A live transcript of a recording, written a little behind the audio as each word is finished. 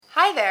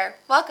Hi there,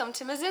 welcome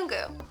to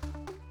Mzungu.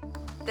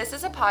 This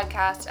is a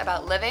podcast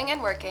about living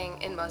and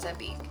working in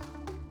Mozambique.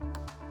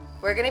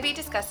 We're going to be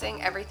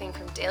discussing everything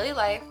from daily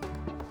life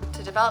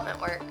to development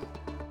work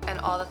and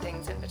all the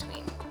things in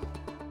between.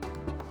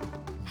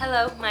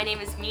 Hello, my name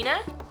is Mina.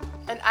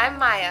 And I'm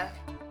Maya.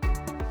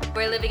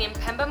 We're living in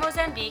Pemba,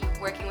 Mozambique,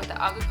 working with the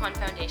Aga Khan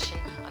Foundation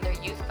on their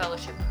Youth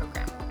Fellowship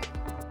Program.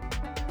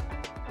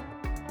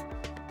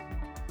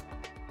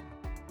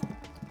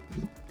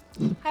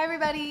 Hi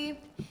everybody.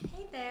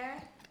 Hey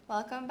there.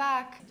 Welcome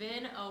back. It's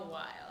been a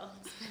while.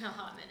 It's been a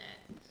hot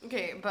minute.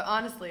 Okay, but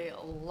honestly, a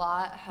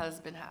lot has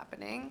been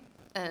happening.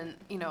 And,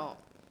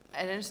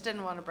 I just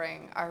didn't want to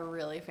bring our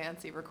really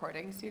fancy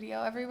recording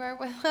studio everywhere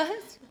with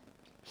us.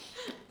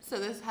 So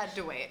this had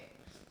to wait.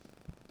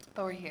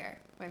 But we're here.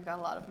 We've got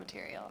a lot of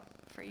material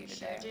for you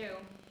today. Sure do.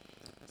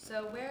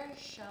 So where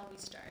shall we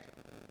start?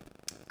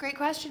 Great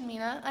question,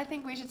 Mina. I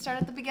think we should start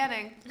at the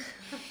beginning.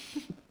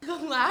 The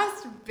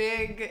last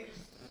big,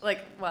 The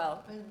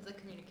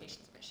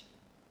communications mission.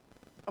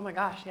 oh my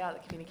gosh, yeah, the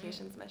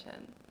communications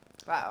mission.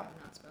 Wow,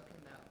 I've not spoken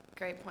about.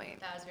 great point.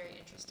 That was very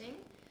interesting.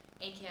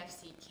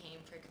 AKFC came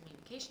for a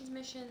communications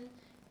mission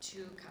to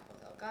Cabo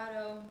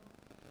Delgado.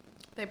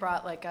 They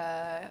brought like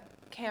a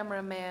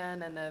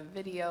cameraman and a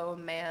video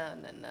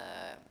man and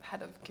a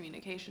head of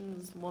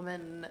communications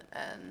woman,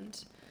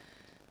 and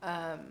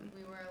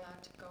We were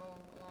allowed to go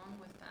along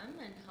with them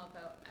and help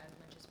out as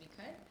much as we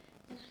could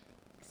and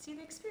see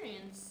the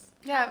experience.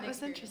 yeah, have it the was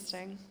experience.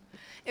 interesting.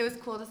 It was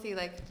cool to see,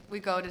 we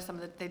go to some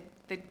of the,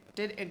 they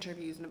did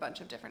interviews in a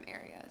bunch of different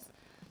areas.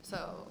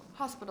 So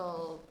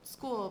hospital,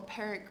 school,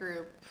 parent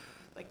group,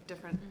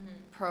 different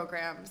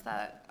programs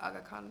that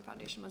Aga Khan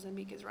Foundation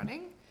Mozambique is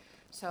running.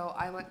 So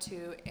I went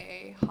to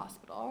a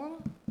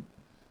hospital.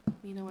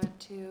 Mina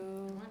went We to,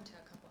 went to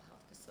a couple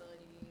health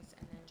facilities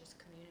and then just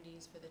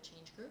communities for the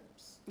change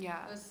groups.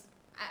 yeah. It was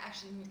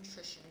actually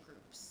nutrition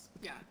groups.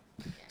 Yeah.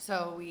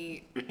 So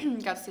we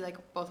got to see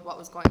both what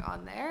was going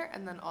on there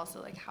and then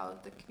also how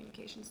the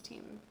communications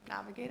team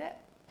navigate it,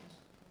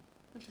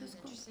 which It was was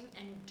cool. interesting.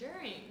 And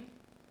during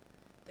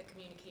the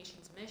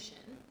communications mission,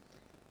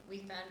 we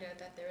found out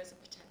that there was a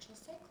potential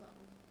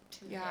cyclone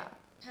to Yeah.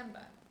 hit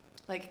Pemba.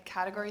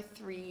 Category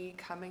 3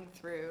 coming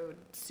through,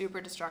 super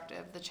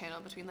destructive. The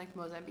channel between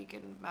Mozambique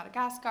and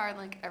Madagascar,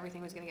 and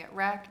everything was gonna get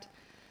wrecked.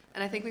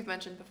 And I think we've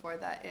mentioned before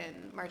that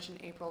in March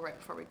and April, right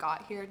before we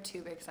got here,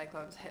 2 big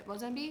cyclones hit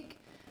Mozambique,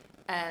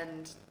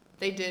 and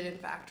they did in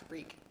fact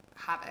wreak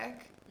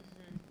havoc.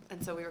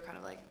 And so we were kind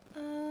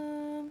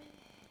of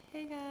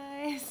hey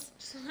guys.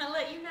 Just want to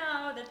let you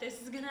know that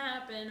this is going to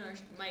happen or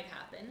might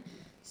happen.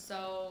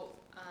 So,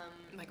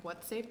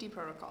 What safety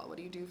protocol? What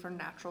do you do for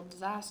natural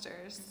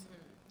disasters?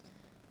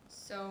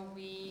 So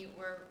we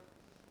were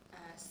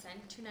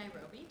sent to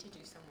Nairobi to do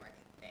some work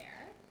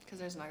there. Because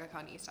there's an Aga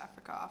Khan East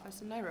Africa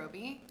office in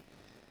Nairobi,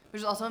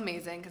 which is also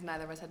amazing because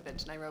neither of us had been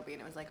to Nairobi,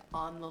 and it was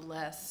on the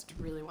list,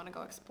 really want to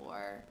go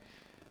explore.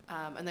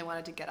 And they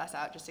wanted to get us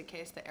out just in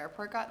case the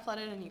airport got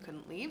flooded and you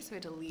couldn't leave, so we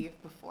had to leave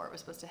before it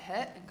was supposed to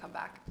hit and come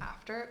back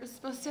after it was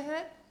supposed to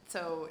hit.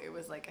 So it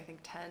was I think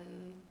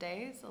 10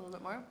 days, a little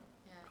bit more,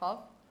 Yeah. 12.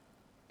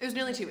 It was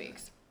nearly 2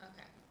 weeks.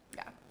 Okay.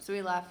 Yeah, so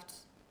we left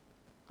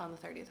on the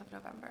 30th of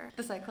November.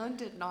 The cyclone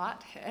did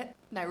not hit.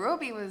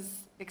 Nairobi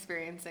was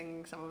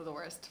experiencing some of the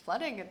worst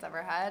flooding it's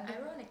ever had.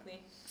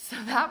 Ironically. So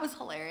that was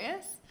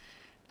hilarious.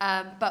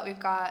 But we've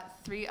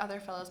got 3 other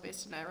fellows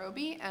based in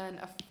Nairobi and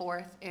a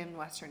 4th in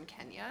Western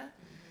Kenya.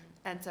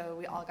 And so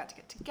we all got to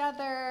get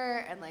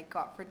together and go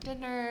out for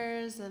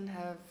dinners and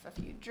have a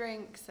few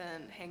drinks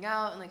and hang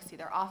out and see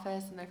their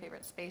office and their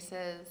favorite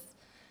spaces.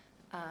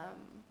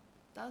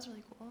 That was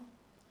really cool.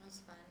 It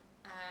was fun.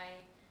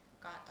 I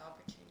got the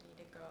opportunity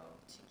to go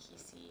to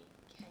Kisii,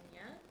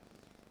 Kenya,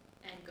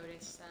 and go to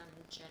some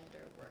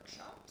gender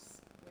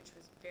workshops, which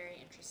was very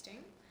interesting.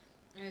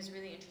 It was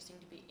really interesting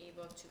to be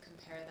able to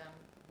compare them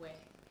with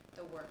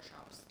the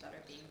workshops that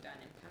are being done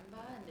in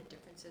Pemba and the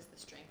differences, the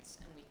strengths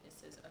and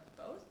weaknesses of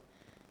both,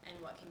 and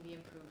what can be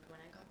improved when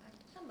I got back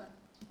to Pemba.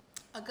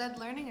 A good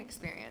learning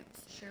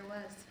experience. Sure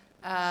was.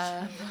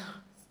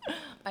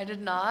 I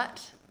did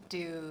not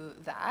do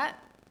that.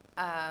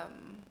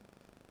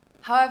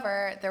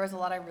 However, there was a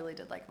lot I really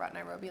did like about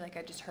Nairobi. I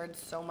just heard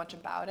so much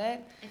about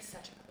it. It's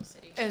such a cool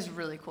city. It was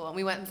really cool. And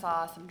we went and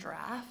saw some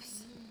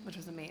giraffes, which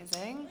was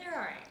amazing. They're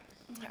alright.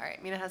 All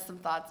right, Mina has some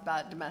thoughts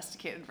about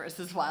domesticated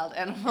versus wild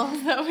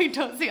animals that we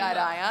don't see eye to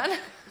eye on.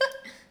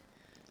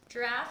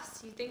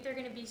 Giraffes, you think they're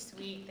going to be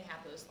sweet. They have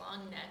those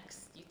long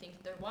necks. You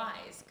think they're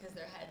wise because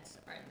their heads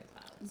are in the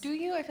clouds. Do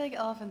you? I feel like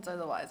elephants are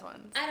the wise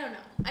ones. I don't know.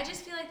 I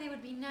just feel like they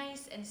would be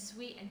nice and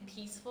sweet and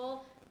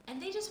peaceful,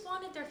 and they just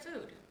wanted their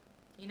food,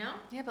 you know?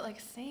 Yeah, but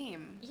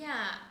same.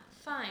 Yeah,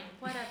 fine,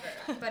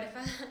 whatever. But if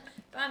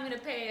I'm going to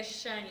pay a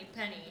shiny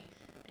penny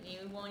and you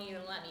won't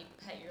even let me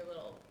pet your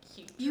little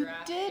cute You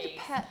giraffe did face,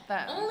 pet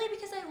them. only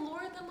because I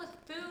lured them with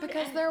food.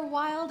 Because and they're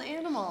wild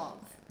animals.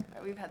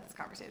 We've had this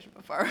conversation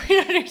before. We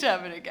don't need to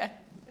have it again.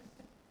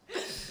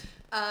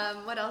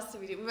 What else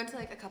did we do? We went to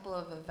a couple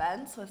of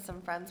events with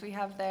some friends we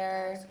have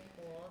there. That was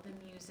cool.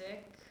 The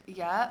music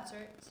Yep.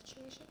 Sort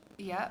situation.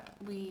 Yep.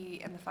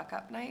 And the fuck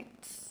up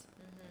nights.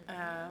 Say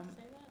that?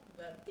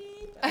 The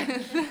beep.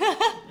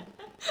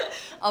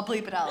 I'll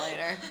bleep it out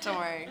later. Don't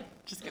worry.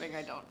 Just kidding.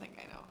 I don't think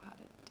I know how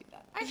to do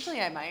that.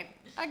 Actually, I might.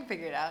 I can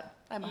figure it out.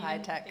 I'm a You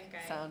high-tech think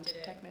I sound did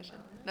it technician.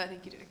 well enough? No, I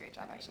think you did a great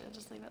job, actually. I'll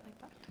just leave it like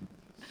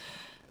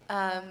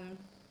that.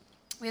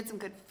 We had some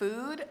good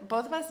food.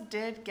 Both of us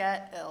did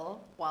get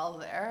ill while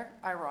there,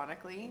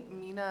 ironically.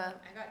 Mina,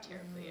 I got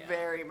terribly ill.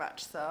 very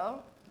much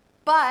so.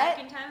 But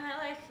Second time in my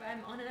life,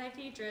 I'm on an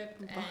IP drip,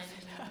 both and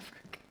in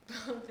Africa.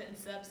 both in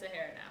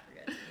sub-Saharan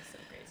Africa. It's been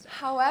some great stuff.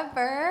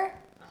 However,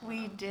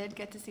 we Uh-huh. did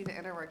get to see the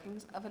inner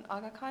workings of an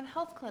Aga Khan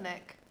health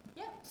clinic.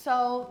 Yeah.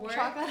 So, Worth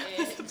chalk that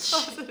it. as a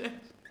positive.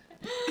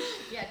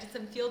 Yeah, did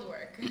some field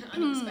work,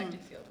 unexpected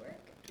field work.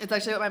 It's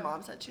actually what my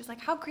mom said. She was like,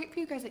 how great for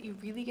you guys that you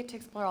really get to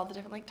explore all the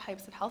different like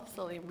types of health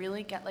facility and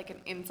really get like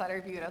an insider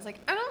view. And I was like,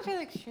 I don't feel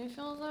like she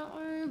feels that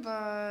way, but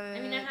I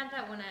mean, I had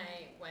that when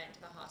I went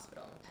to the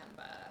hospital in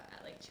Pemba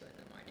at like 2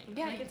 a.m.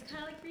 Yeah. Like, it's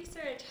kind of like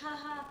research,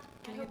 haha. I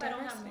Getting hope a I don't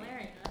have diversity.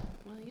 malaria.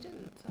 Well, you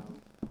didn't, so.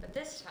 But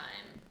this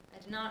time, I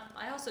did not.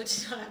 I also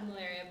did not have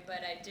malaria, but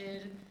I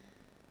did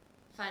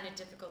find it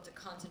difficult to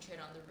concentrate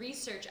on the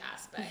research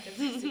aspect of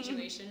the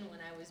situation when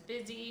I was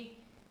busy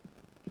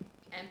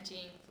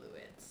emptying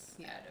fluids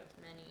Yeah. out of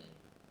many.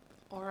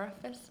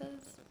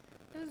 Orifices.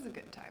 It was a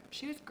good time.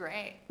 She was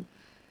great.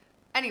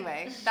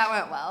 Anyway, that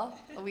went well.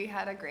 We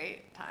had a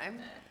great time.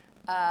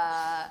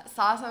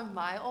 Saw some of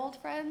my old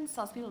friends.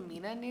 Saw some people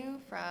Mina knew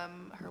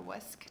from her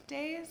Whisk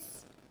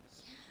days.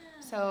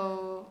 Yeah.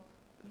 So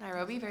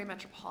Nairobi, very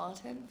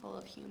metropolitan, full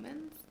of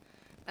humans.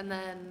 And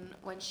then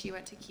when she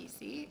went to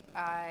Kisii,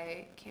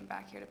 I came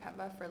back here to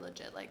Pemba for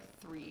legit like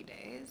 3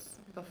 days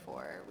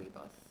before we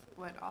both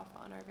went off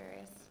on our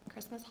various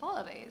Christmas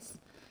holidays.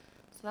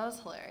 So that was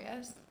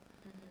hilarious.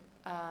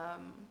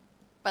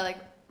 But like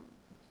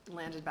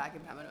landed back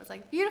in Pemba and it was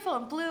like beautiful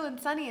and blue and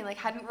sunny and like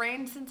hadn't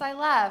rained since I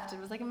left. It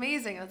was like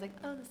amazing. I was like,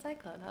 oh, the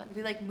cyclone, huh?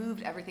 We like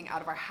moved everything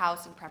out of our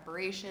house in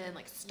preparation,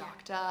 like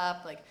stocked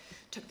up, like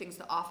took things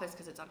to the office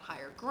because it's on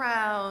higher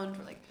ground.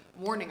 We're like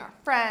warning our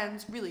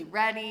friends, really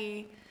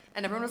ready.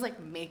 And everyone was like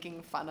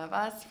making fun of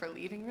us for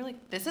leaving. We're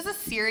like, this is a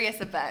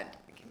serious event.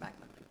 I came back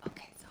and I'm like,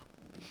 okay, so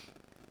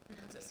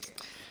Not so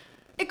serious.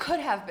 it could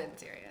have been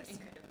serious. It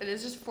could have It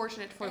is just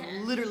fortunate for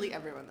And- literally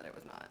everyone that it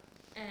was not.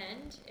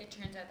 And it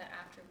turns out that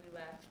after we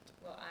left,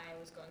 well, I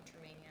was going to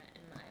Romania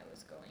and Maya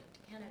was going to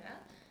Canada,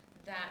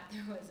 that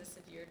there was a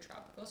severe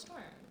tropical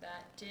storm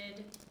that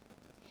did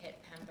hit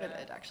Pemba.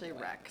 It actually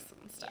quite- wrecks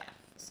and stuff. Yeah.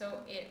 So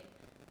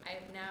I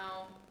have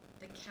now,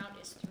 the count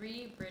is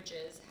 3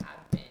 bridges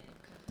have been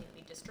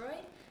completely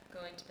destroyed,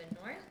 going to the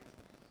north.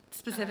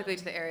 Specifically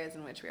to the areas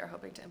in which we are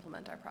hoping to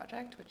implement our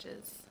project, which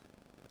is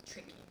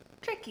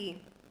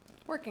tricky.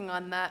 Working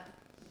on that.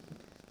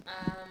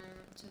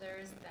 So there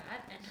is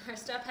that, and our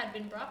stuff had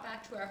been brought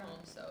back to our home,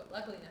 so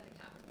luckily nothing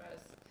happened,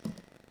 but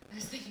I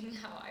was thinking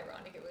how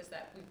ironic it was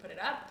that we put it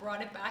up,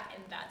 brought it back,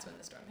 and that's when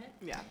the storm hit.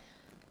 Yeah,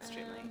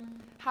 extremely.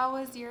 How How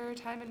was your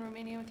time in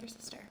Romania with your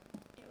sister?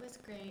 It was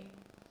great.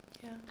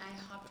 Yeah. I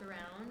hopped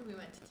around. We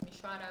went to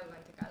Timișoara, we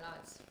went to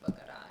Galați,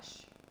 Făgăraș,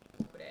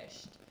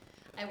 București.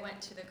 I went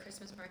to the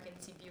Christmas market in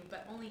Sibiu,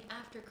 but only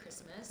after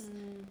Christmas,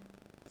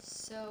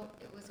 so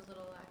it was a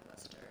little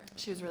lackluster.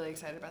 She was really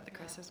excited about the Yeah.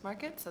 Christmas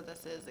market, so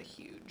this is a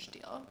huge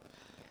deal.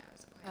 Yeah, it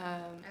was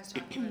quite. I was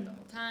talking about it the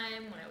whole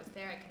time. When I was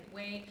there, I couldn't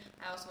wait.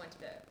 I also went to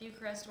the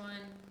Bucharest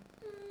one,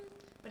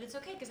 but it's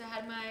okay because I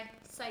had my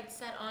sights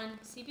set on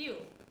Sibiu.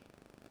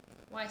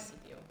 Why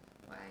Sibiu?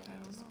 Why I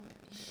don't disappoint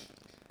me?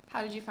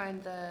 How did you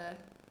find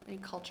any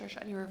culture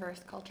shock, any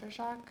reverse culture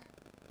shock?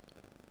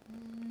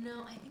 No,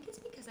 I think it's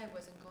because I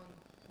wasn't going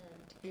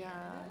home to Yeah.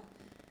 Canada,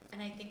 and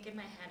I think in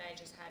my head I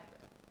just had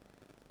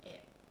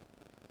it.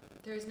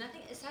 There's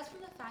nothing. Aside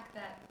from the fact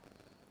that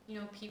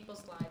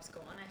people's lives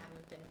go on. I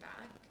haven't been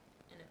back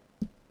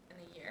in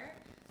a year.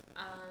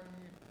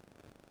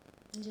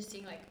 And just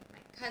seeing like my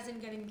cousin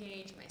get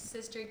engaged, my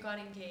sister got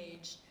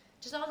engaged,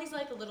 just all these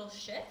like little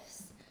shifts.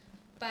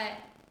 But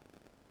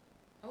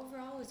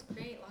overall, it was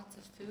great. Lots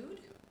of food,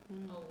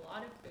 a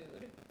lot of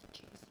food.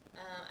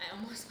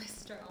 My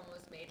sister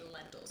almost made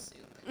lentil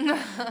soup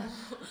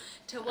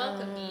to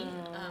welcome me.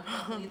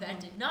 Luckily, that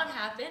did not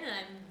happen, and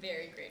I'm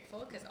very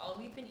grateful because all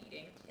we've been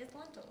eating is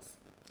lentils.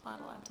 A lot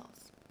of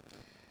lentils.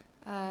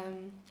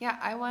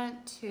 I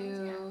went to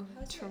How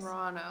was yours?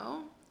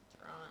 Toronto,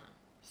 Toronto.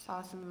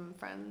 saw some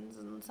friends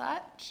and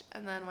such,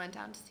 and then went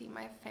down to see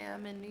my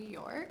fam in New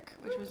York,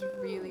 which was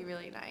really,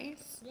 really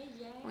nice.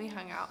 Yeah. We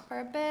hung out for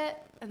a bit,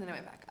 and then I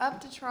went back up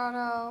to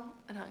Toronto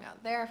and hung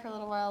out there for a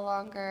little while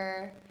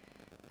longer,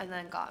 and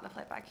then got on a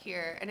flight back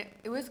here. And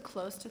it was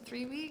close to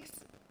 3 weeks,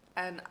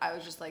 and I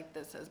was just like,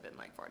 this has been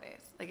like 4 days.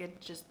 Like, it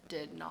just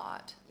did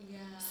not. Yeah.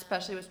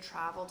 Especially with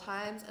travel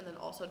times, and then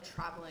also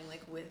traveling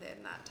like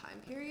within that time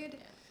period.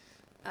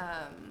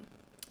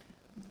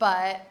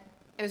 But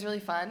it was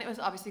really fun. It was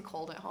obviously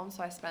cold at home,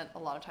 so I spent a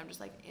lot of time just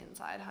like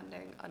inside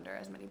hunting under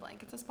as many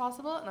blankets as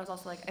possible. And I was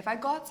also like, if I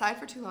go outside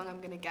for too long, I'm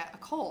gonna get a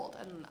cold.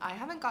 And I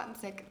haven't gotten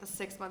sick the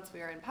 6 months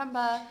we were in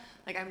Pemba.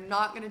 Like, I'm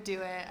not gonna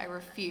do it. I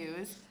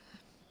refuse.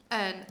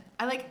 And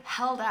I like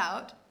held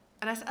out,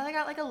 and I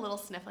got like a little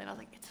sniffling. I was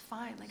like, it's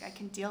fine. Like, I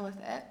can deal with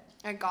it.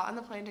 I got on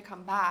the plane to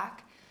come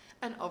back,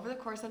 and over the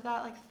course of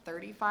that like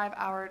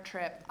 35-hour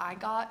trip, I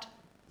got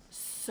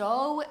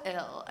so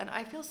ill, and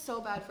I feel so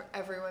bad for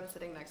everyone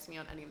sitting next to me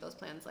on any of those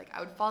planes. Like, I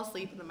would fall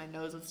asleep and then my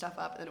nose would stuff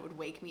up and then it would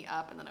wake me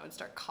up and then I would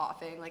start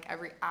coughing like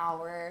every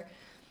hour.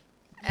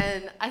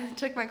 And I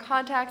took my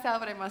contacts out,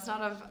 but I must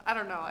not have, I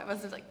don't know, I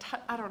must have like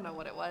I don't know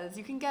what it was.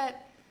 You can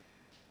get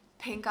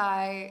pink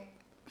eye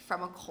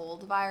from a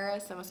cold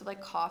virus. I must have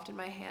like coughed in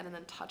my hand and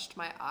then touched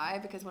my eye,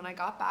 because when I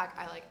got back,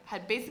 I like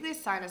had basically a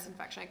sinus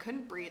infection. I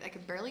couldn't breathe. I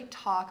could barely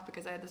talk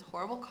because I had this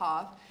horrible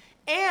cough,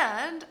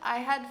 and I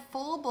had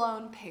full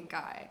blown pink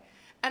eye.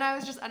 And I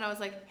was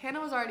like, Hannah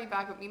was already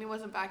back, but Mina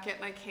wasn't back yet.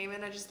 And I came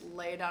in, I just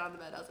lay down on the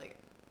bed. I was like,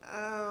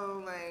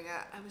 oh my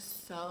God. I was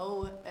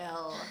so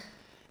ill.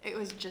 It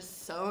was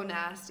just so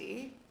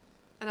nasty.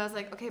 And I was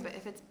like, okay, but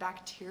if it's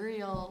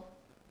bacterial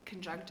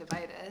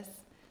conjunctivitis,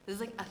 this is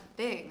like a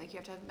thing. Like, you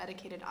have to have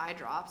medicated eye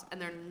drops, and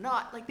they're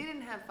not, like, they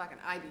didn't have fucking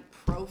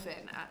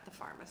ibuprofen at the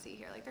pharmacy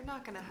here. Like, they're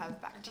not gonna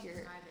have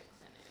bacteria.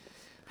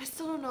 I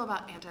still don't know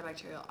about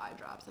antibacterial eye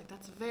drops. Like,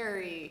 that's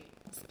very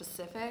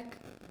specific.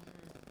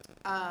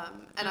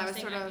 And I was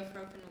sort of.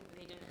 Ibuprofen,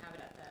 they didn't have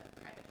it at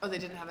the private. Oh, they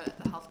didn't have it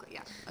at the health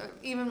clinic. Yeah.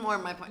 Even more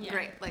my point. Yeah.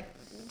 Great. Like,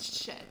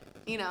 shit.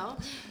 You know?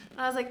 And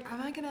I was like,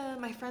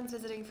 my friend's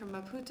visiting from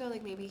Maputo,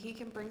 like, maybe he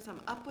can bring some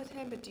up with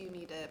him, but do you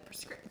need a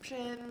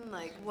prescription?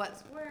 Like,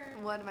 what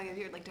am I going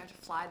to do? Like, do I have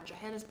to fly to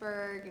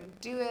Johannesburg and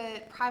do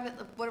it? Private?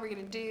 Like, what are we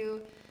going to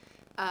do?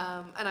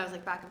 And I was,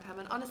 like, back in Pem,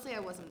 and honestly, I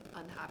wasn't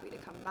unhappy to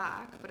come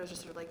back, but I was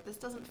just sort of like, this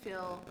doesn't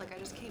feel, like, I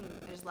just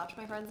left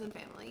my friends and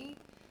family,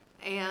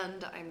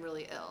 and I'm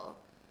really ill.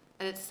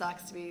 And it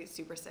sucks to be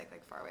super sick,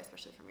 like, far away,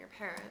 especially from your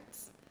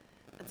parents.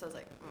 And so I was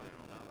like, I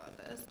don't know about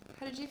this.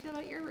 How did you feel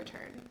about your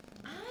return?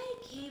 I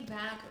came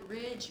back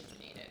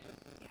rejuvenated.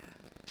 Yeah.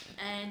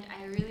 And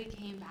I really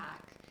came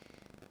back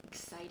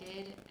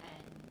excited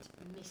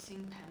and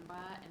missing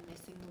Pemba and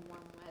missing the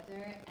warm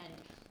weather. And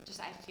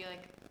just, I feel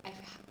like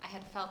I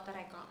had felt that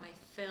I got my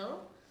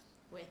fill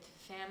with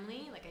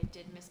family. Like, I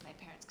did miss my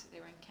parents because they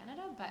were in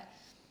Canada, but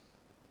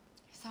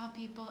I saw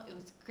people. It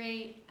was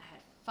great. I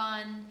had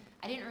fun.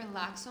 I didn't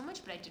relax so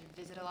much, but I did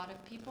visit a lot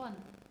of people, and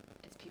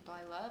it's people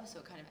I love, so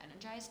it kind of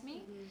energized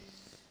me.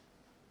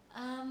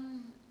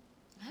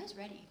 I was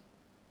ready.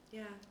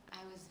 Yeah. I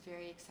was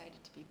very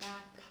excited to be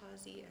back.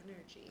 Posy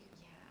energy.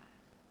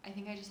 Yeah. I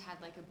think I just had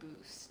like a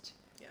boost.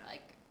 Yeah.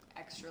 Like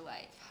extra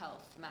life,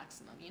 health,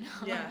 maximum, you know?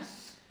 Yeah.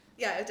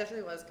 Yeah, it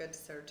definitely was good to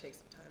sort of take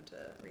some time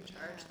to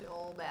recharge. The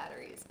old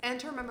batteries. And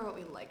to remember what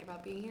we like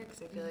about being here,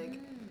 because I feel like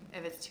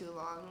if it's too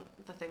long,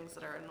 the things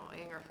that are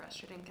annoying or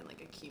frustrating can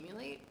like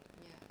accumulate.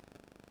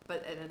 Yeah.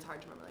 And it's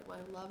hard to remember, like, well,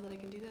 I love that I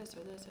can do this or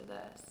this or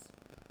this.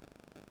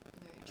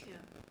 Very true.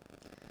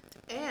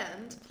 Yeah.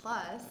 And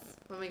plus,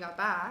 when we got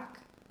back,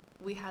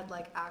 we had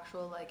like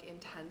actual like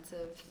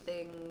intensive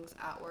things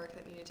at work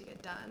that needed to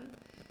get done,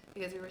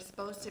 because we were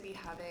supposed to be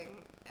having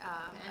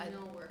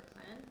Annual work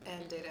plan.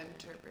 and data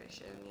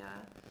interpretation, yeah.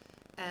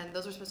 And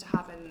those were supposed to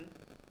happen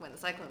when the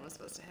cyclone was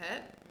supposed to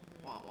hit.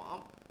 Womp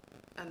womp.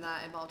 And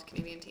that involved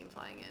Canadian team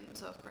flying in.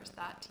 So of course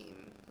that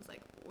team was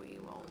like, we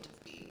won't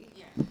be.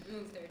 Yeah.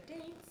 Move their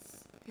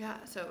dates. Yeah,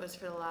 so it was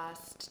for the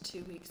last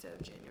 2 weeks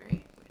of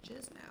January, which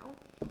is now.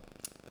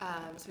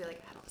 So we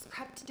like had all this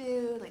prep to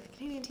do. Like, the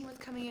Canadian team was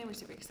coming in. We're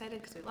super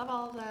excited because we love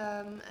all of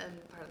them,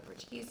 and part of the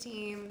Portuguese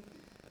team.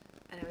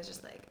 And it was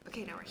just like,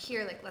 okay, now we're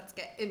here. Like, let's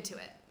get into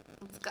it.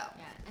 Let's go.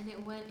 Yeah, and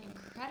it went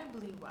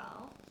incredibly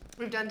well.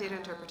 We've done data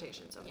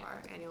interpretation so yeah.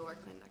 far. Annual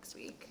work plan next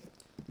week.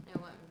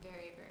 It went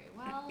very, very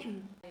well.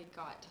 I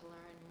got to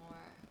learn more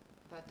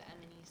about the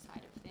M&E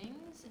side of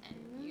things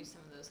and use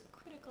some of those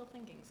critical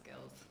thinking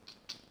skills.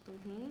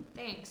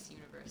 Thanks,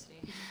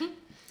 university.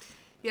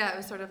 Yeah, it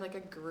was sort of like a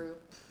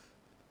group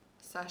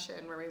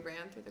session where we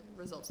ran through the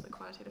results of the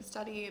quantitative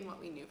study and what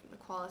we knew from the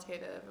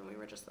qualitative, and we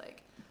were just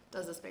like,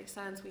 does this make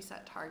sense? We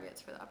set targets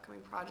for the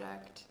upcoming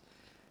project.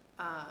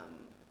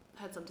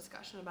 Had some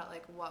discussion about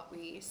like what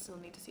we still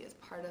need to see as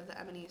part of the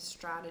M&E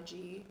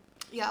strategy.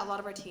 Yeah, a lot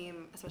of our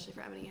team, especially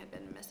for M&E, had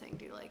been missing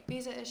due to like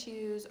visa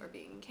issues or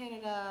being in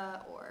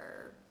Canada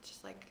or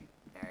just like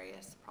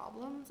various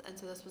problems. And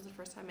so this was the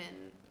first time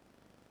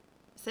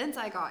since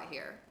I got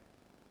here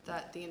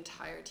that the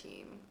entire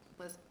team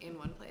was in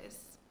one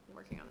place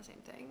working on the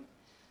same thing.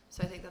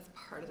 So I think that's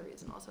part of the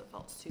reason also it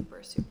felt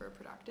super, super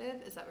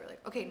productive, is that we're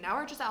like, okay, now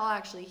we're just all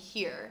actually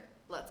here.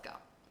 Let's go.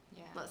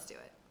 Yeah. Let's do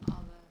it.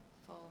 All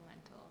the full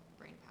mental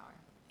brain power.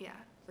 Yeah.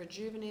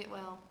 Rejuvenate,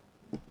 well,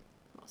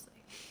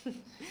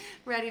 mostly.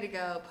 Ready to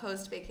go,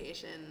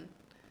 post-vacation.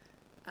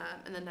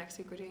 And then next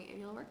week we're doing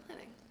annual work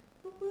planning.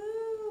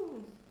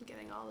 Woo-woo!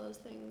 Getting all those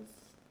things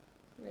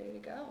ready to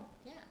go.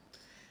 Yeah.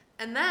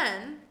 And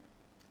then,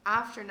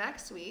 after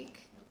next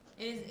week,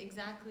 It is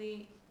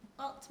exactly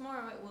Well,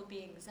 tomorrow it will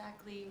be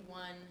exactly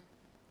 1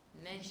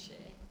 meche.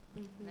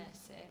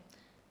 Messe.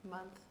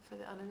 Month for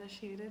the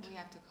uninitiated. We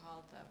have to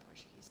call the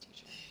Portuguese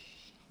teacher.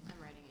 I'm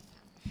writing it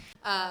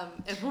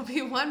down. It will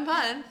be 1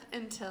 month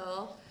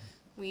until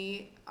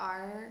we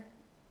are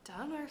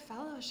done our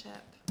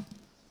fellowship.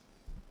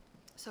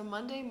 So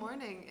Monday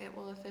morning, it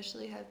will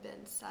officially have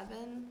been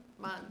 7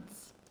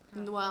 months.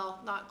 Well,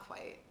 not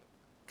quite,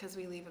 because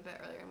we leave a bit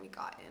earlier and we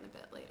got in a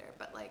bit later,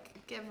 but like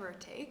give or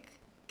take,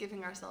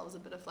 giving ourselves a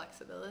bit of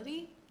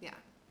flexibility. Yeah.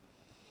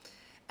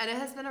 And it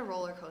has been a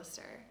roller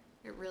coaster.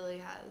 It really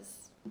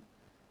has.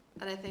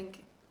 And I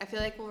feel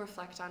like we'll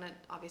reflect on it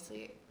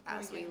obviously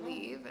as we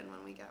leave and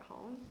when we get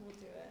home. We'll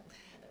do it.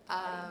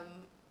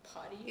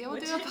 Potty. Yeah,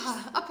 we'll do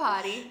a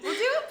potty. We'll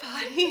do a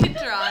potty in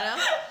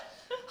Toronto.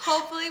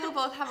 Hopefully we'll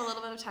both have a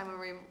little bit of time where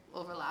we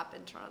overlap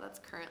in Toronto. That's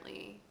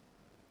currently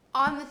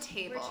on the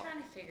table. We're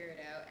trying to figure it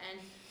out, and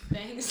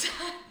thanks.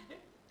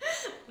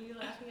 Are you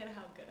laughing at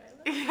how good I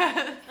look?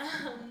 Yes.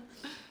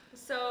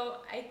 So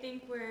I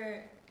think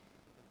we're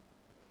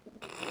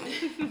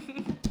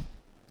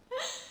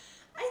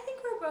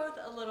both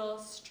a little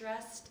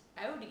stressed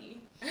outy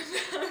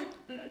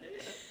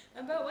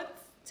about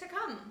what's to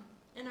come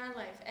in our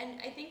life.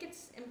 And I think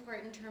it's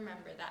important to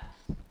remember that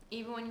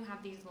even when you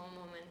have these low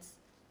moments,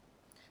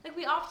 like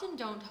we often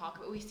don't talk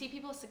about, we see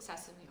people's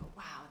success and we go,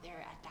 wow,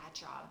 they're at that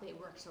job, they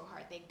worked so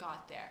hard, they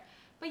got there.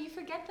 But you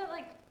forget that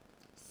like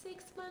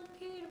 6-month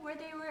period where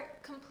they were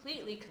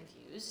completely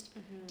confused,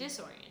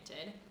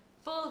 disoriented,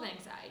 full of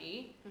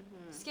anxiety,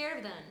 scared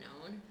of the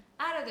unknown,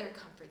 out of their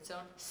comfort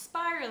zone,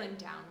 spiraling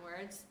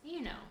downwards,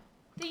 you know,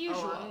 the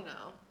usual. Oh, I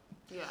know.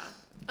 Yeah.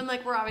 And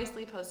like we're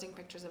obviously posting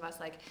pictures of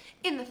us like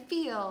in the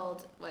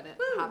field when it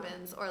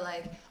happens, or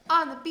like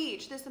on the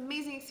beach, this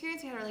amazing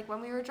experience we had, or like when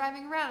we were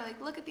driving around,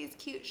 like look at these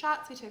cute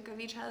shots we took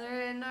of each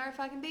other in our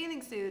fucking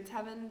bathing suits,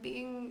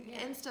 being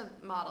Insta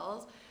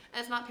models.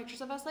 And it's not pictures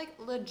of us like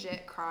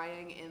legit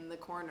crying in the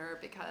corner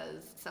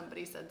because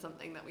somebody said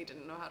something that we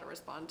didn't know how to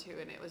respond to,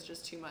 and it was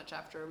just too much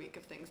after a week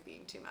of things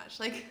being too much.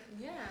 Like,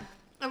 yeah.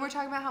 And we're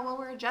talking about how well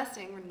we're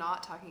adjusting. We're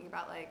not talking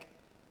about like,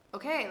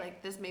 okay,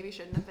 like this maybe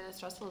shouldn't have been as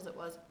stressful as it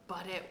was,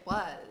 but it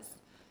was.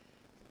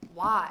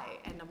 Why?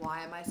 And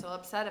why am I so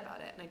upset about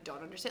it? And I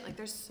don't understand. Like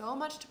there's so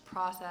much to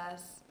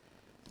process.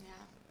 Yeah.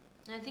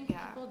 And I think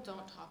people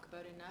don't talk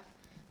about enough.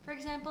 For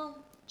example,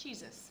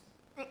 Jesus.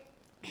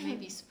 You may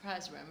be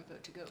surprised where I'm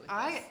about to go with this.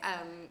 I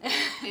am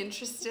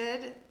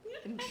interested,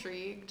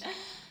 intrigued.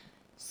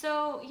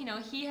 So, you know,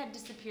 he had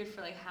disappeared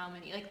for like how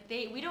many? Like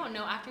we don't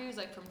know, after he was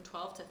like from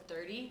 12 to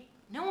 30,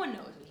 no one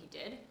knows what he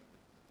did.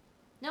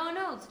 No one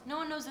knows. No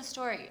one knows the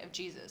story of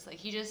Jesus. Like,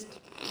 he just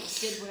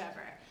did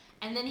whatever.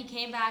 And then he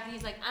came back and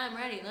he's like, I'm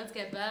ready. Let's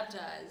get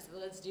baptized.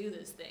 Let's do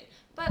this thing.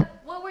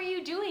 But what were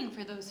you doing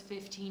for those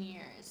 15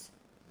 years?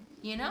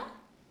 You know?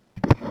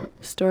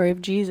 Story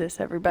of Jesus,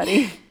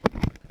 everybody.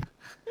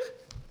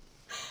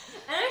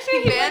 And I'm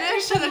sure he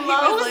vanished and then he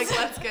Lowe's. was like,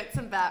 let's get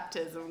some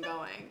baptism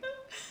going.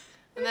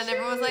 And then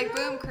everyone was like,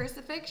 boom,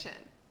 crucifixion.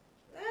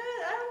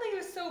 I don't think it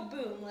was so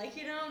boom. Like,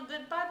 you know, the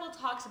Bible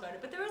talks about it.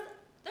 But there are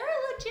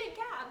legit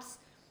gaps.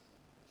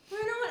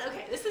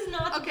 Okay, this is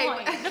not the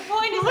point. The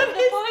point is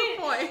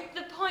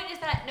the point is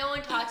that no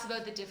one talks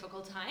about the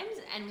difficult times,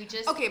 and we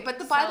just but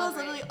the Bible is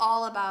literally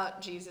all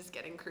about Jesus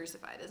getting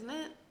crucified, isn't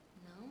it?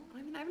 No,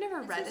 I mean, I've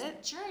never read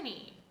it.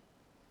 Journey.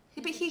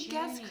 Yeah, but he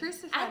gets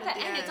crucified at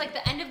the end. It's like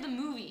the end of the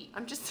movie.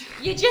 I'm just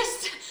you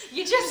just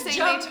saying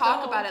they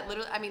talk about it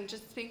literally. I mean,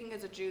 just speaking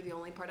as a Jew, the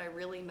only part I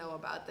really know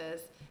about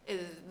this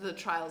is the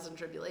trials and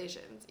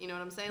tribulations. You know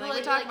what I'm saying? Like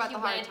we talk about the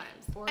hard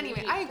times.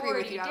 Anyway, I agree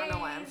with you. I don't know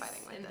why I'm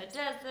fighting with in this. The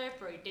desert,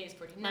 40 days,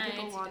 40 My nights.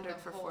 people wandered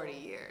for 40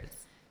 years.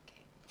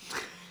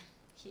 Okay.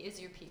 He is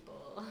your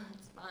people.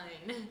 It's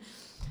fine.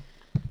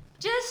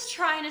 Just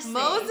trying to say.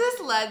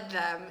 Moses led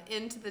them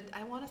into the.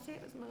 I want to say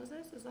it was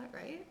Moses. Is that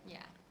right? Yeah,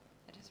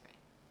 that is right.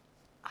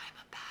 I'm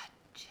a bad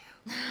Jew.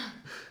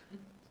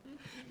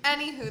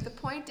 Anywho, the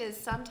point is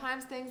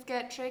sometimes things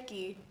get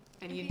tricky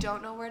and you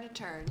don't know where to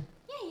turn.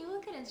 Yeah, you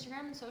look at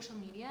Instagram and social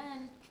media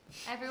and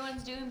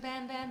everyone's doing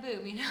bam, bam,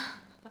 boom, you know?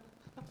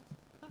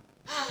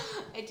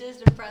 I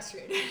just am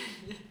frustrated.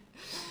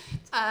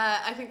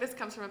 I think this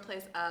comes from a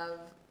place of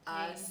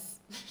us.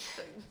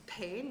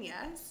 Pain,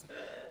 yes.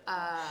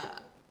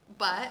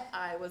 But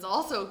I was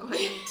also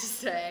going to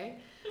say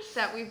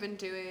that we've been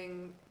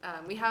doing,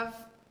 we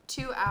have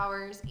 2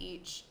 hours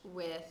each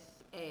with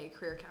a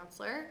career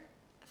counselor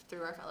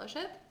through our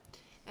fellowship.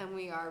 And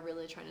we are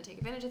really trying to take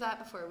advantage of that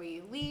before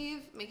we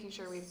leave, making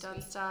sure we've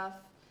done stuff.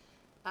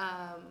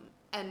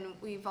 And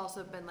we've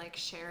also been like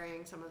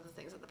sharing some of the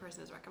things that the person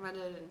has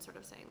recommended and sort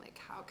of saying like,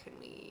 how can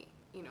we,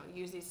 you know,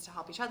 use these to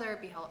help each other,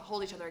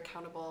 hold each other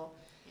accountable.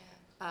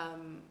 Yeah.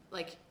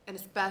 And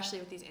especially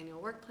with these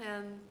annual work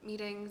plan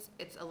meetings,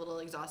 it's a little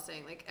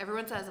exhausting. Like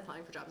everyone says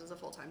applying for jobs is a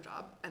full-time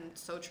job, and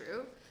it's so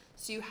true.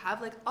 So you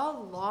have like a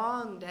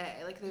long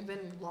day, like they've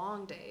been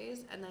long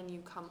days, and then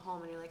you come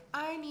home and you're like,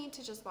 I need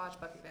to just watch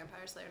Buffy the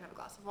Vampire Slayer and have a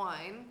glass of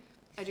wine.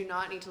 I do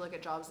not need to look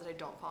at jobs that I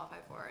don't qualify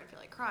for and feel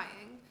like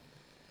crying.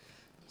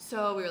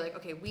 So we were like,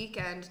 okay,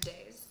 weekend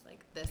days,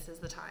 like this is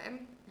the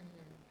time.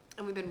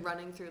 And we've been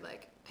running through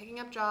like picking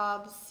up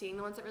jobs, seeing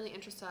the ones that really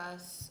interest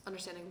us,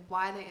 understanding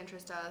why they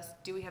interest us.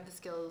 Do we have the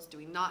skills? Do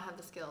we not have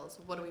the skills?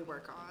 What do we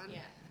work on?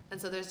 Yeah.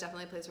 And so there's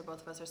definitely a place where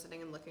both of us are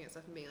sitting and looking at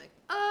stuff and being like,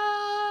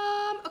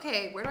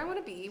 okay, where do I want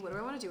to be? What do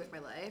I want to do with my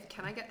life?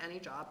 Can I get any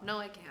job? No,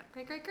 I can't.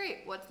 Okay, great.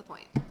 What's the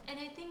point? And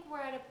I think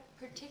we're at a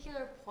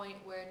particular point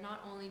where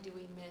not only do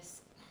we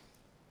miss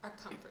our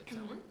comfort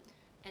zone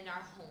and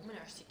our home and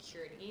our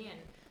security and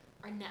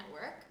our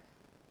network,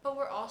 but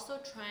we're also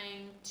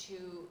trying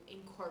to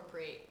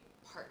incorporate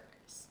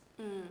partners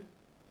and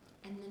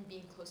then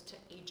being close to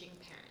aging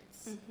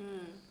parents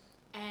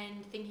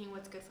and thinking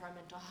what's good for our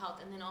mental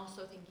health, and then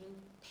also thinking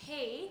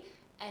pay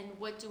and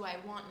what do I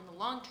want in the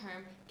long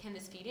term? Can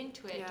this feed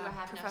into it? Yeah, Do I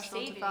have enough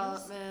professional savings?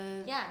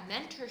 development. Yeah,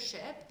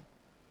 mentorship.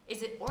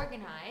 Is it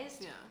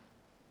organized? Yeah.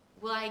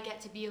 Will I get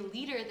to be a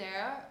leader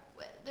there?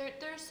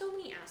 There are so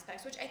many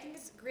aspects, which I think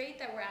is great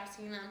that we're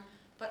asking them,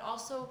 but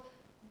also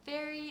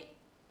very,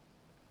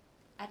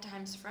 at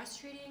times,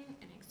 frustrating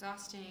and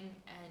exhausting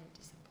and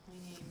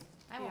disappointing.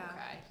 I won't Yeah.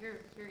 cry. You're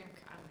gonna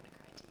cry. I'm gonna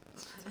cry too.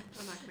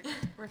 I'm not gonna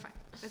cry. We're fine.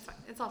 It's fine.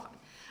 It's all fine.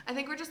 I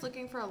think we're just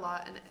looking for a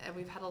lot, and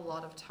we've had a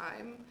lot of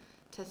time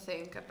to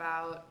think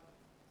about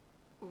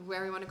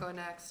where we want to go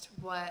next,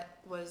 what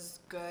was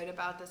good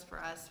about this for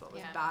us, what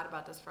was Yeah. bad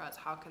about this for us,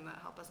 how can that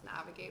help us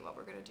navigate what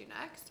we're going to do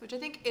next, which I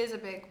think is a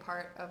big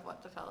part of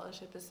what the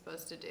fellowship is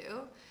supposed to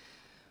do.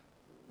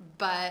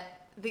 But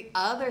the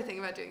other thing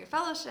about doing a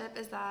fellowship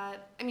is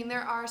that, I mean,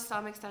 there are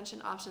some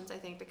extension options, I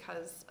think,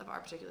 because of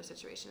our particular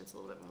situation. It's a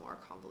little bit more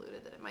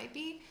convoluted than it might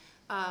be.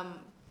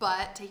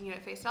 But taking it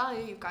at face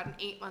value, you've got an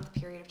 8-month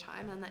period of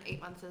time, and that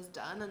 8 months is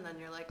done, and then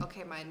you're like,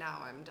 okay,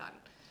 now I'm done.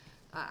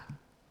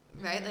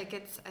 Right? Like,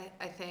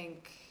 I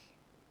think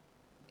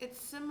it's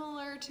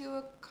similar to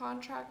a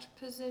contract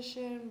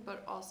position,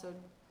 but also,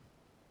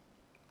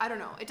 I don't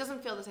know. It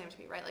doesn't feel the same to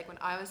me, right? Like, when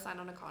I was signed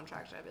on a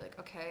contract, I'd be like,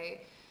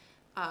 okay,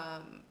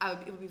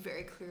 it would be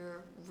very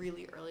clear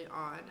really early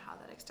on how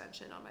that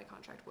extension on my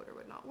contract would or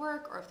would not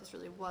work, or if this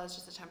really was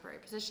just a temporary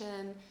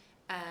position,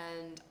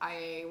 and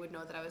I would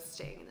know that I was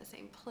staying in the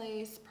same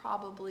place,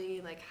 probably,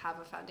 like, have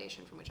a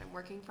foundation from which I'm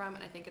working from.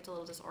 And I think it's a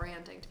little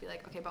disorienting to be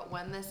like, okay, but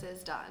when this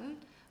is done,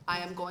 I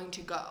am going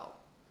to go.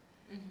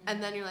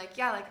 And then you're like,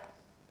 yeah, like,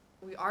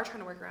 we are trying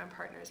to work around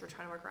partners, we're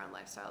trying to work around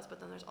lifestyles, but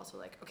then there's also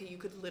like, okay, you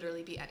could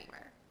literally be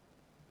anywhere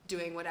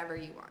doing whatever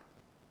you want.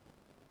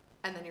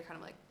 And then you're kind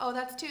of like, oh,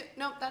 that's too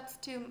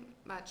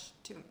much,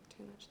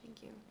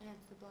 thank you. Yeah,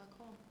 it's the black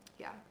hole.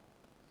 Yeah.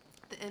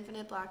 The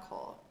infinite black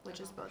hole, which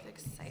is both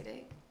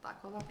exciting,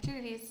 black hole of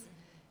opportunities,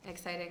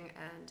 exciting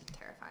and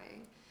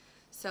terrifying.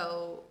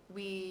 So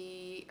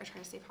we are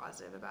trying to stay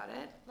positive about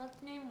it.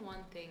 Let's name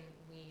one thing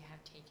we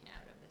have taken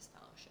out of this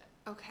fellowship.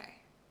 Okay.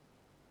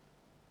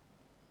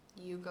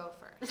 You go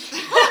first.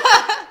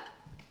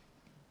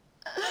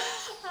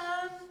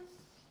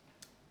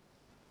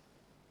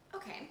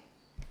 Okay.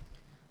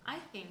 I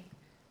think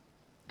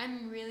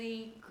I'm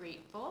really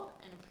grateful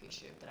and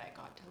appreciative that I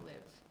got to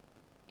live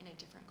in a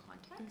different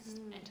context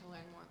and to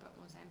learn more about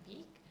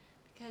Mozambique,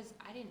 because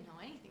I didn't know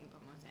anything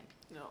about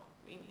Mozambique. No,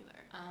 me neither.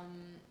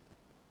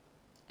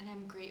 And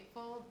I'm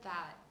grateful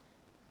that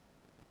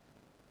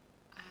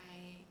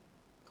I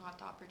got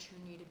the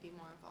opportunity to be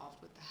more involved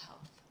with the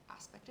health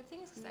aspect of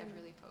things, because I've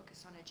really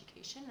focused on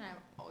education and I've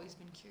always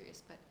been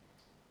curious, but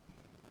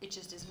it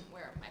just isn't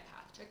where my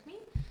path took me.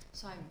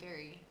 So I'm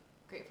very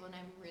grateful and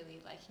I'm really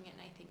liking it,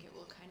 and I think it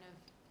will kind of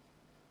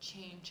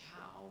change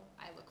how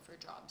I look for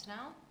jobs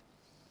now.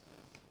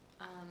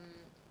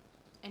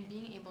 And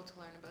being able to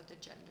learn about the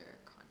gender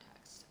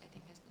context, I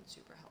think, has been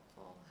super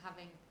helpful.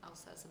 Having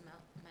Elsa as a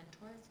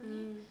mentor for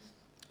me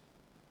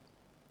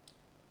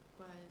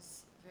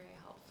was very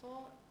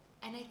helpful.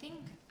 And I think,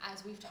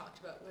 as we've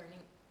talked about,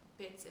 learning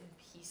bits and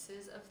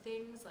pieces of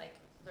things, like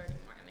learning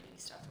more M&E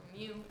stuff from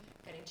you,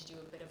 getting to do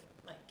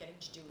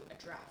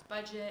a draft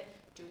budget,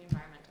 doing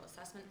environmental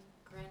assessment.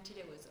 Granted,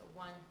 it was a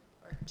 1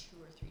 or 2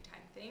 or 3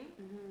 time thing.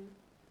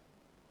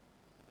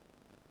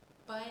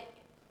 But,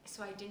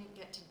 so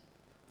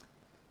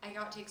I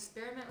got to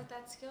experiment with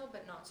that skill,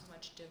 but not so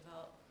much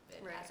develop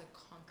it as a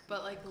concrete.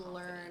 But like confident.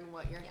 learn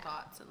what your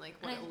thoughts and like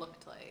what it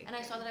looked like. And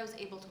I saw that I was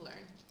able to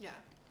learn. Yeah.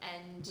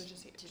 And Which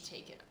is huge. to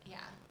take it, Yeah.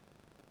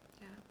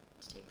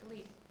 to take the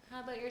lead.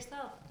 How about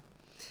yourself?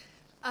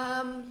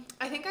 I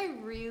think I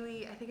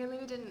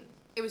maybe didn't,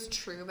 it was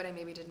true, but I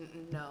maybe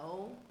didn't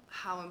know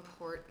how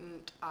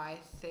important I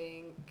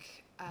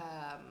think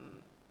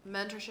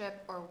mentorship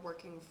or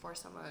working for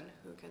someone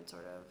who can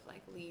sort of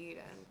like lead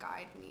and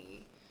guide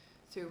me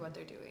through what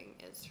they're doing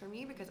is for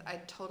me, because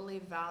I totally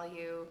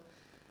value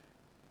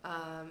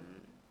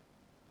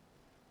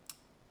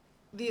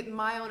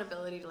my own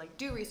ability to like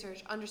do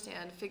research,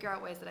 understand, figure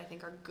out ways that I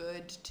think are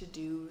good to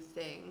do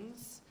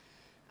things,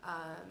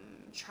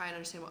 try and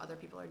understand what other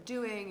people are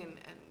doing and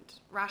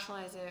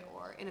rationalize it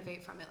or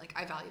innovate from it. Like,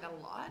 I value that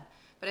a lot.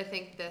 But I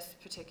think this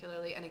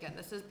particularly, and again,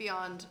 this is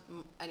beyond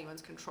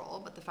anyone's control,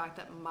 but the fact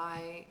that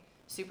my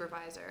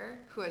supervisor,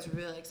 who I was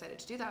really excited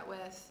to do that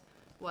with,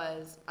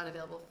 was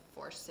unavailable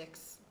for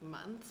 6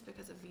 months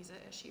because of visa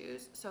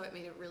issues. So it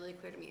made it really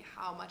clear to me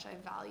how much I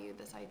value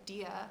this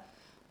idea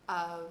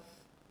of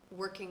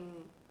working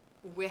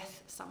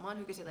with someone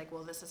who could say like,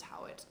 well, this is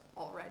how it's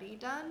already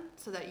done,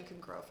 so that you can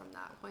grow from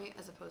that point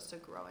as opposed to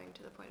growing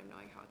to the point of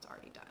knowing how it's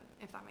already done,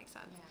 if that makes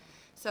sense. Yeah.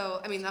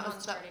 So I mean, that Not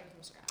was starting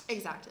from scratch.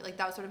 exactly, like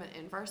that was sort of an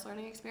inverse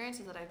learning experience,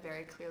 is that I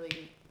very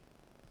clearly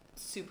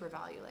super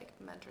value like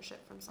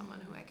mentorship from someone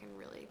who I can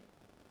really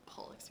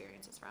pull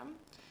experiences from.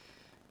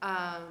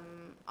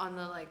 On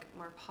the like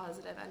more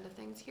positive end of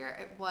things here,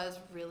 it was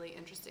really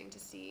interesting to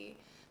see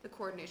the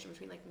coordination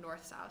between like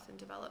north, south, and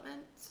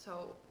development.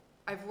 So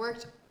I've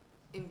worked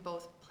in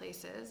both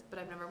places, but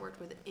I've never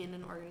worked within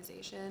an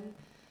organization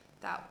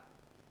that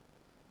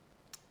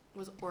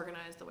was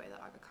organized the way that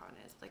Aga Khan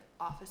is, like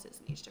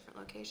offices in each different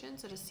location.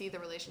 So to see the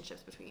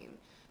relationships between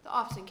the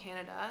office in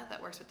Canada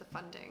that works with the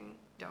funding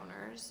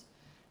donors,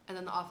 and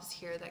then the office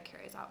here that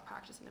carries out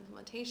practice and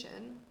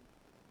implementation,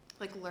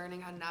 like learning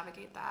how to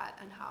navigate that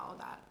and how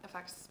that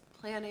affects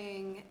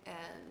planning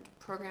and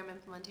program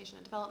implementation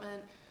and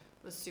development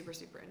was super,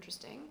 super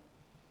interesting.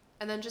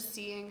 And then just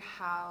seeing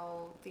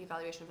how the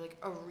evaluation of like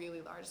a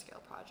really large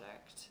scale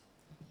project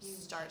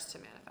starts to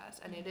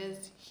manifest. And it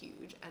is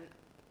huge. And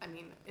I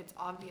mean, it's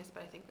obvious,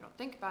 but I think we don't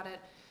think about it.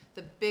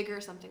 The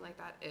bigger something like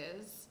that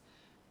is,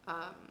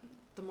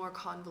 the more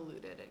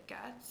convoluted it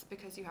gets,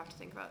 because you have to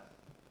think about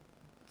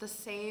the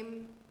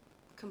same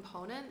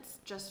components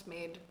just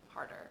made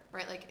harder,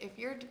 right? Like if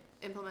you're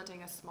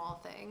implementing a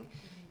small thing,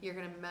 you're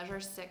going to measure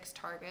 6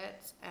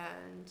 targets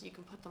and you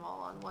can put them all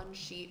on one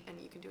sheet and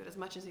you can do it as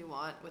much as you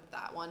want with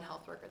that one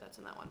health worker that's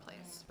in that one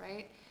place,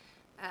 right?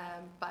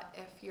 But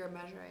if you're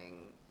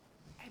measuring,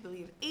 I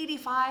believe,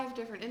 85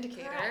 different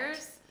indicators,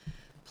 Correct.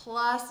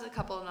 plus a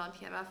couple of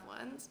non-PMF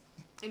ones,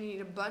 and you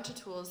need a bunch of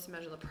tools to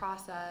measure the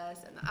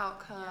process and the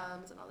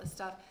outcomes and all this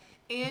stuff.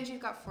 And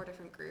you've got 4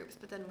 different groups,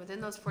 but then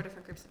within those 4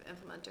 different groups of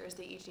implementers,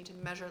 they each need to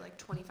measure like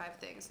 25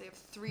 things. They have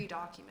 3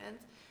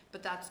 documents,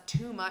 but that's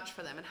too much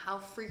for them. And how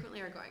frequently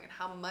are going, and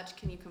how much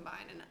can you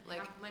combine, and like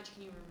how much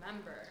can you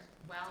remember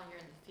while you're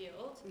in the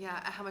field?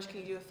 yeah, how much can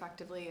you do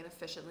effectively and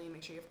efficiently, and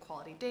make sure you have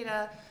quality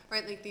data,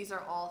 right? Like these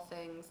are all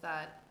things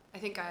that I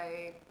think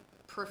I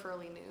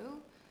peripherally knew,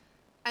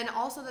 and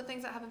also the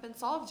things that haven't been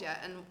solved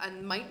yet,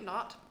 and might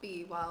not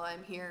be while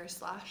I'm here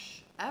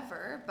 /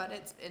 ever. But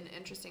it's been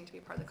interesting to be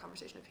part of the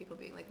conversation of people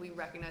being like, we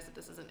recognize that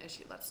this is an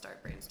issue, let's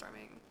start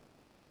brainstorming.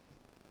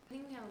 I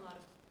think we have a lot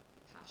of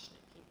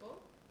passionate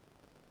people.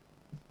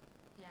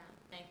 Yeah,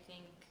 I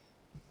think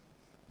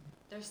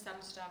there's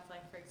some stuff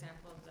like, for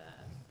example, the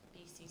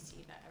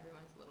BCC that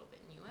everyone's a little bit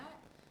new at.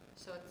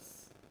 So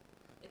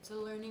it's a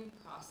learning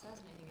process,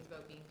 and I think it's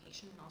about being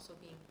patient and also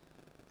being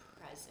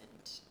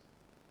present,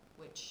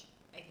 which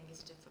I think is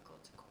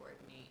difficult to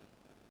coordinate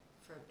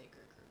for a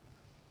bigger group.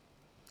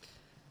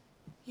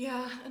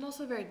 Yeah, and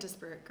also a very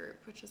disparate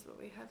group, which is what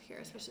we have here,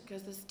 especially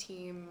because this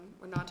team,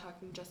 we're not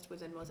talking just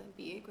within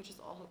Mozambique, which is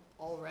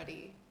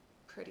already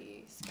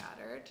pretty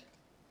scattered.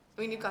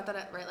 I mean, you've got that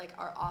at, right, like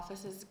our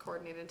office is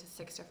coordinated into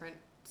 6 different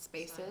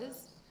spaces.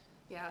 Silos.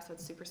 Yeah, so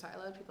it's super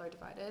siloed, people are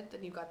divided.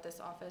 Then you've got this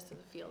office, so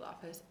the field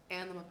office,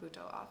 and the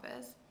Maputo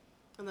office.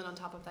 And then on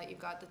top of that, you've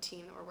got the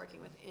team that we're working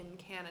with in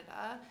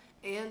Canada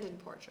and in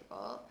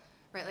Portugal,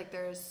 right? Like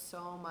there's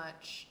so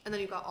much, and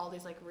then you've got all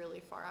these like really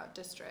far out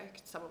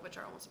districts, some of which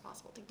are almost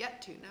impossible to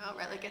get to now,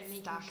 right? Like it and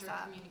stacks making sure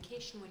up.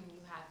 communication, when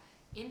you have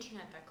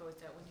internet that goes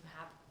out, when you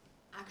have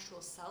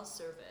actual cell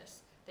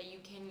service, that you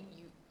can't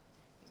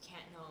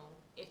know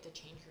if the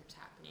change group's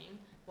happening.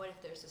 What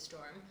if there's a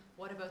storm?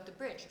 What about the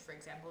bridge, for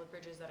example, the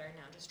bridges that are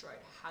now destroyed?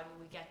 How do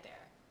we get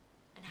there?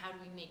 And how do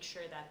we make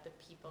sure that the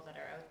people that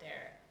are out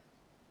there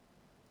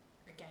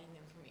are getting the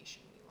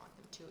information we want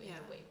them to in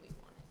the way we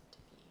want it to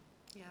be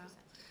presented?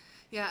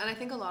 Yeah, and I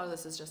think a lot of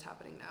this is just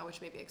happening now, which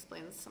maybe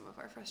explains some of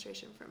our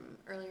frustration from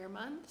earlier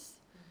months,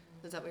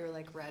 is that we were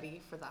like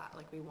ready for that,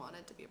 like we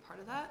wanted to be a part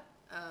of that,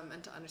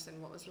 and to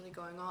understand what was really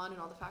going on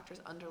and all the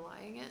factors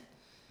underlying it.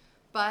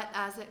 But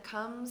as it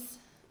comes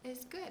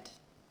is good.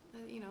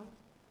 You know,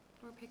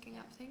 we're picking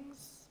up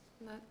things,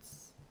 and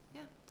that's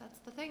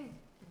the thing.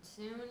 And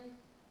soon,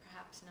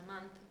 perhaps in a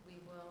month, we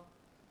will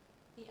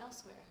be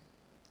elsewhere.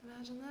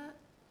 Imagine that.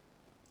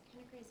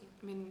 Kind of crazy.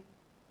 I mean,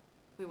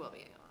 we will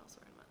be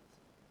elsewhere in a month.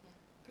 Yeah.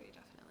 Pretty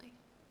definitely.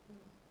 Mm.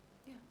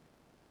 Yeah.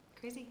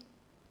 Crazy.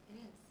 It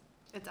is.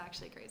 It's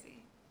actually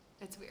crazy.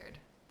 It's weird.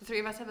 The 3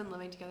 of us have been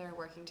living together and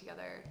working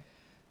together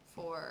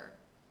for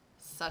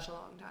such a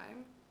long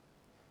time.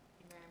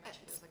 Very much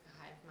feels like a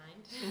hive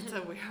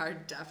mind. We are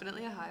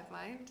definitely a hive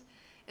mind.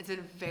 It's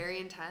been very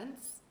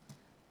intense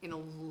in a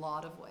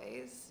lot of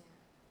ways,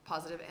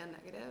 positive and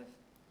negative,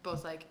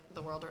 both like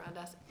the world around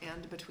us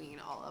and between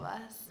all of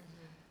us.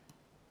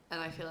 And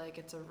I feel like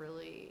it's a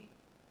really,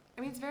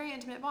 I mean, it's a very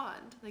intimate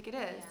bond. Like it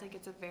is. Yeah. Like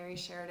it's a very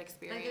shared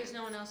experience. Like there's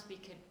no one else we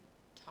could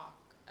talk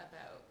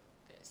about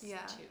this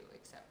Yeah. to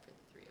except for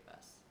the 3 of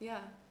us.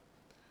 Yeah.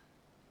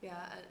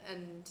 Yeah,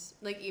 and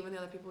like even the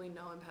other people we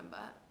know in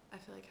Pemba, I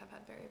feel like have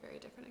had very, very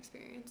different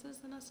experiences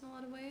than us in a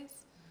lot of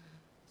ways.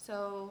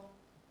 So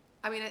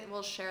I mean,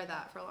 we'll share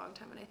that for a long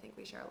time, and I think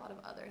we share a lot of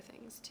other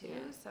things too.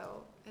 Yeah.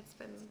 So it's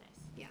been, It's nice.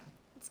 yeah,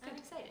 it's I'm good.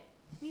 excited.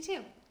 Me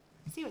too.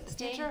 See what the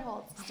future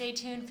holds. Stay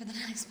tuned for the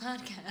next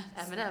podcast.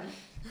 Eminem.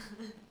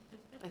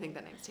 I think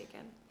that name's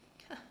taken.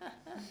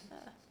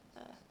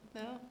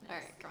 No? All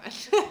right, come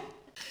on.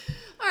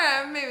 All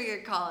right, maybe we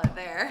could call it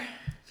there.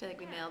 I feel like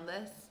we nailed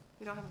this.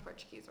 We don't have a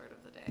Portuguese word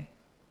of the day.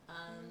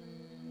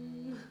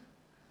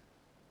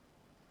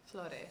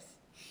 Flores.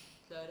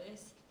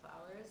 Flores,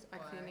 flowers, Our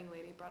or cleaning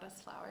lady brought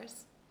us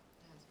flowers.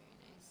 that was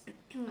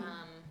very nice.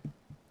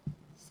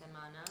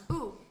 Semana.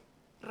 Ooh,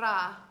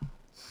 ra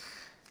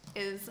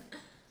is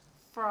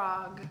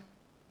frog.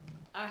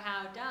 Or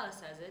how Dallas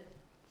says it,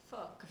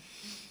 fuck.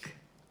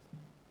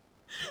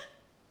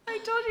 I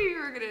told you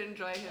were going to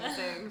enjoy him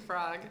saying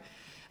frog.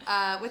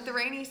 With the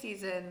rainy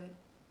season,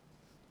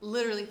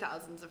 literally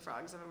thousands of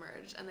frogs have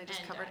emerged, and they just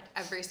And covered died.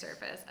 every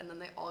surface, and then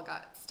they all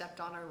got stepped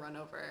on or run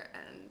over,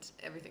 and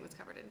everything was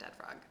covered in dead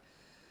frog.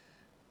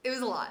 It was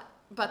a lot,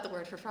 but the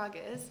word for frog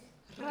is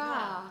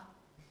ra.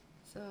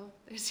 So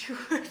there's your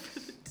word for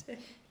the day.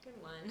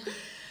 Good one.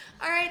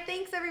 All right,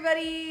 thanks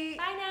everybody.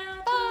 Bye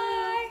now.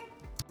 Bye.